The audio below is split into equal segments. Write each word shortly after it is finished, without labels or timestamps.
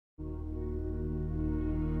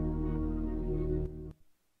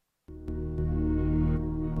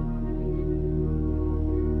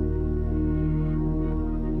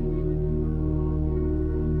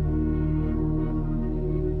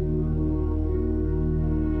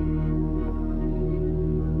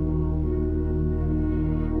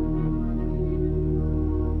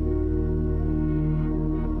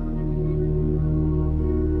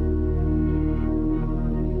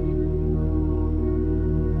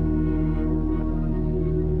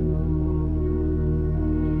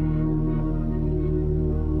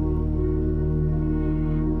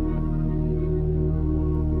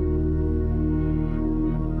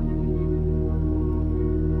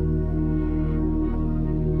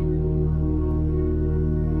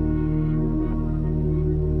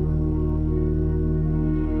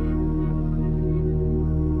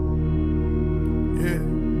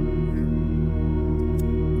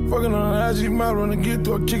IG model when I get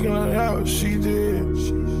through, kicking her out. She did.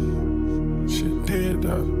 She did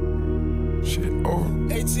that. Shit over.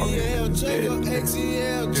 ATL, Jiggle,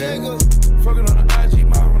 ATL, Jiggle. Fucking on the IG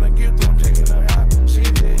model when I get through, I'm taking her out. She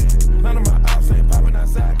did. None of my ops ain't popping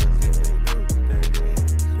outside, cause if they do, they did.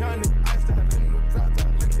 Young nigga iced out, in the drop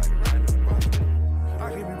top, looking like a random bust. I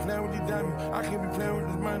can't be playing with these diamonds, I can't be playing with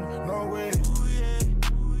this money, no way.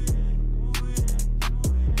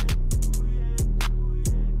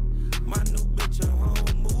 My new bitch at home,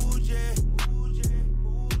 mood, yeah.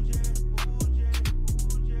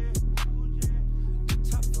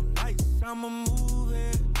 Top of lights, I'ma move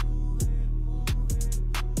it.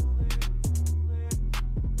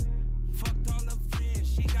 Fucked all her friends,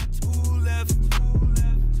 she got two left.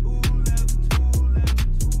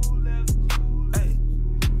 Hey,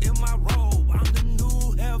 in my robe, I'm the new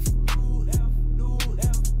F.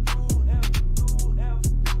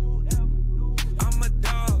 I'm a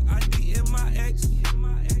dog, I be in my ex.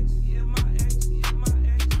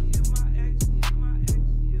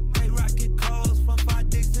 They rocket calls from 5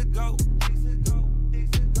 days ago.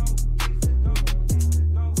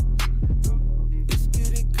 It's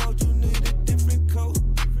getting cold, you need a different coat.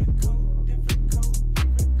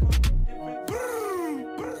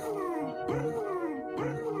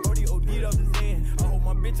 Brody OD'd up his end. I hope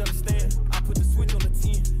my bitch understand. I put the switch on the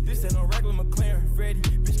 10. This ain't no regular McLaren. Ready,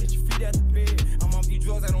 bitch, get your feet out the bed. I'm on these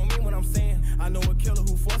drugs, I don't mean what I'm saying. I know a killer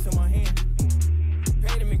who forcing my hand.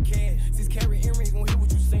 Paid him in cash. 6 carry earrings, gon' hear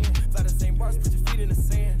what you saying. Fly the same bars, put your feet in the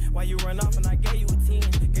sand. Why you run off and I gave you a 10?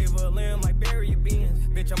 Gave her a limb like bury your beans.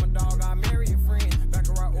 Bitch, I'm a dog, I marry a friend. Back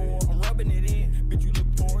around oil, I'm rubbing it in. Bitch, you look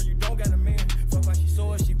poor, you don't got a man. Fuck like she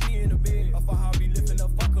saw it, she be in the bed. If I how be lifting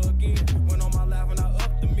up, fuck her again. Went on my live and I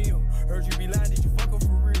upped the meal. Heard you be lying, did you fuck her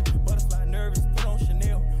for real? Butterfly nervous, put on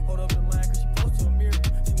Chanel. Hold up the line cause she close to a mirror.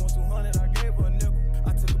 She want 200, I gave her a nickel.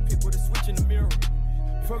 I took a pic with a switch in the mirror.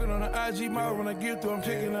 Fucking on the IG model when I get through, I'm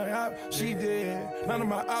taking her out. She did. None of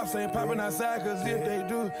my ops ain't popping outside, cause if they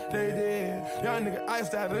do, they did. Young nigga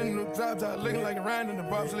iced out, in the drop top, looking like a random in the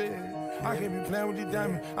bobsled. I can't be playing with these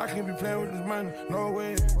diamonds, I can't be playing with this money, no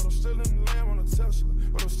way. But I'm still in the lamb on a Tesla,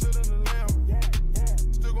 but I'm still in the lamb